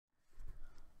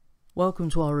Welcome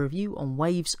to our review on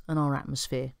waves and our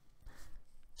atmosphere.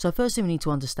 So first thing we need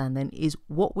to understand then is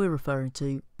what we're referring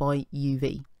to by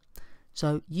UV.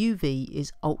 So UV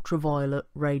is ultraviolet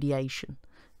radiation.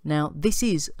 Now this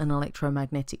is an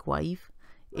electromagnetic wave.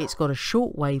 It's got a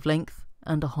short wavelength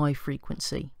and a high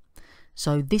frequency.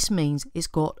 So this means it's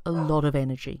got a lot of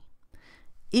energy.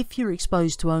 If you're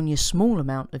exposed to only a small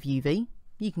amount of UV,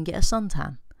 you can get a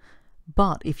suntan.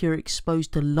 But if you're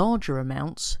exposed to larger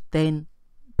amounts, then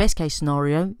best case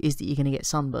scenario is that you're going to get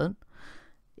sunburn.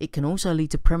 It can also lead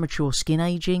to premature skin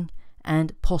aging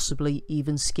and possibly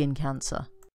even skin cancer.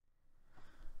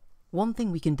 One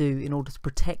thing we can do in order to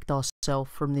protect ourselves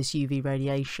from this UV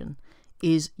radiation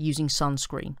is using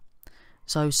sunscreen.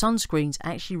 So sunscreens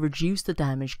actually reduce the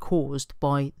damage caused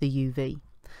by the UV.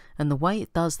 And the way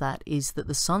it does that is that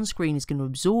the sunscreen is going to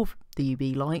absorb the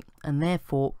UV light and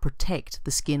therefore protect the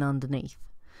skin underneath.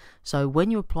 So when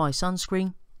you apply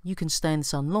sunscreen, you can stay in the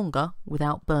sun longer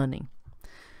without burning.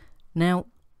 Now,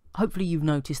 hopefully you've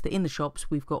noticed that in the shops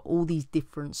we've got all these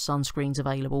different sunscreens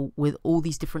available with all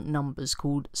these different numbers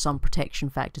called sun protection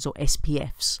factors, or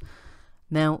SPFs.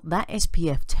 Now that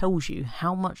SPF tells you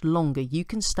how much longer you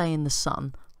can stay in the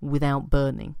sun without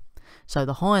burning. So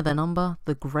the higher the number,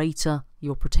 the greater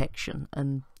your protection,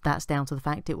 and that's down to the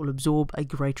fact it will absorb a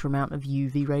greater amount of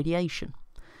UV radiation.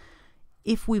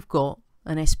 If we've got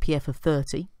an SPF of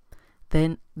 30,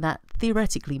 then that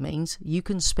theoretically means you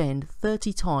can spend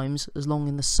 30 times as long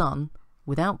in the sun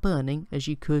without burning as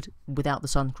you could without the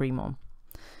sun cream on.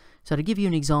 So to give you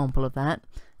an example of that,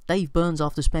 Dave Burns,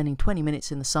 after spending 20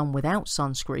 minutes in the sun without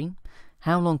sunscreen,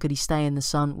 how long could he stay in the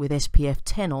sun with SPF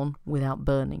 10 on without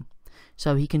burning?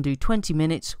 So he can do 20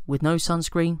 minutes with no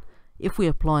sunscreen. If we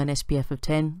apply an SPF of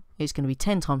 10, it's going to be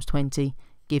 10 times 20,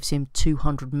 gives him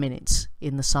 200 minutes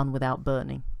in the sun without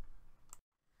burning.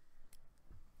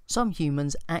 Some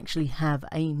humans actually have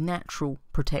a natural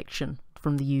protection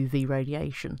from the UV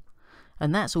radiation,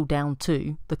 and that's all down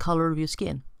to the colour of your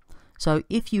skin. So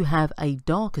if you have a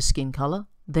darker skin colour,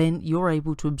 then you're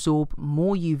able to absorb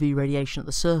more UV radiation at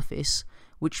the surface,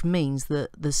 which means that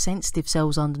the sensitive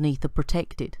cells underneath are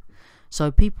protected. So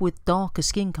people with darker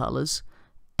skin colours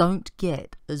don't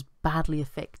get as badly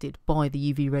affected by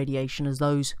the UV radiation as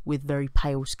those with very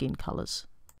pale skin colours.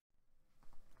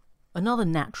 Another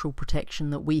natural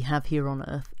protection that we have here on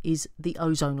Earth is the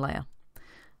ozone layer.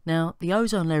 Now, the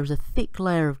ozone layer is a thick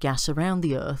layer of gas around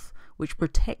the Earth which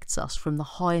protects us from the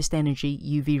highest energy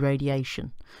UV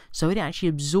radiation. So it actually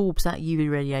absorbs that UV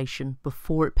radiation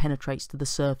before it penetrates to the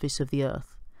surface of the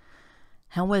Earth.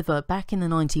 However, back in the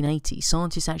 1980s,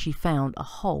 scientists actually found a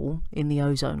hole in the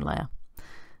ozone layer.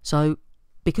 So,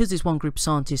 because this one group of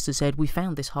scientists has said, we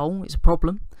found this hole, it's a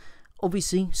problem,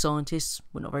 obviously scientists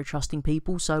were not very trusting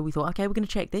people, so we thought, okay, we're going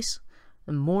to check this.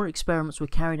 And more experiments were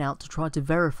carried out to try to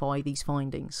verify these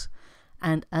findings.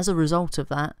 And as a result of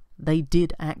that, they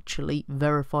did actually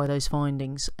verify those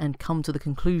findings and come to the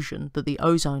conclusion that the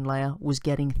ozone layer was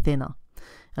getting thinner.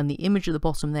 And the image at the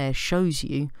bottom there shows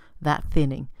you that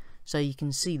thinning. So you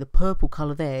can see the purple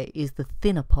colour there is the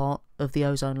thinner part of the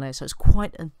ozone layer. So it's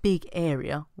quite a big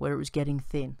area where it was getting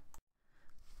thin.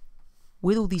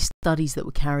 With all these studies that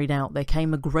were carried out, there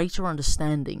came a greater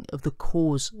understanding of the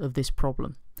cause of this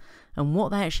problem. And what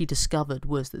they actually discovered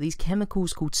was that these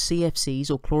chemicals called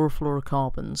CFCs, or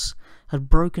chlorofluorocarbons, had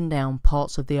broken down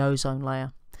parts of the ozone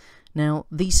layer. Now,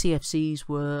 these CFCs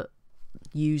were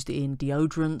used in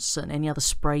deodorants and any other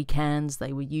spray cans,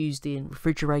 they were used in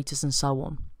refrigerators and so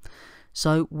on.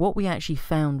 So what we actually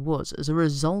found was, as a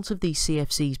result of these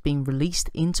CFCs being released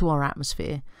into our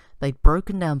atmosphere, they'd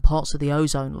broken down parts of the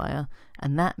ozone layer,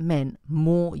 and that meant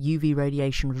more UV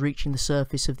radiation was reaching the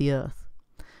surface of the Earth.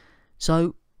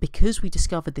 So because we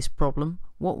discovered this problem,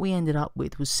 what we ended up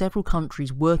with was several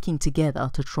countries working together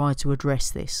to try to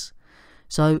address this.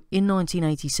 So in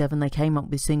 1987 they came up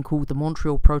with this thing called the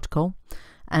Montreal Protocol,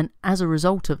 and as a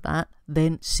result of that,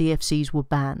 then CFCs were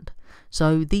banned.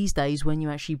 So these days when you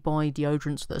actually buy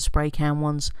deodorants that are spray can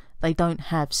ones, they don't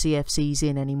have CFCs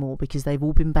in anymore because they've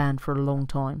all been banned for a long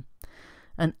time.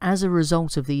 And as a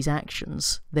result of these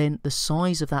actions, then the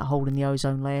size of that hole in the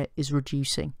ozone layer is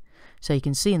reducing. So you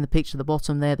can see in the picture at the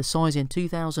bottom there the size in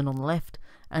 2000 on the left,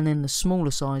 and then the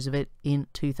smaller size of it in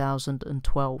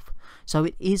 2012. So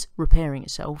it is repairing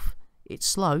itself. It's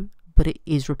slow, but it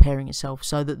is repairing itself,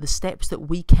 so that the steps that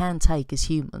we can take as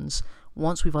humans,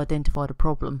 once we've identified a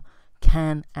problem,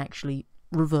 can actually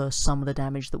reverse some of the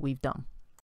damage that we've done.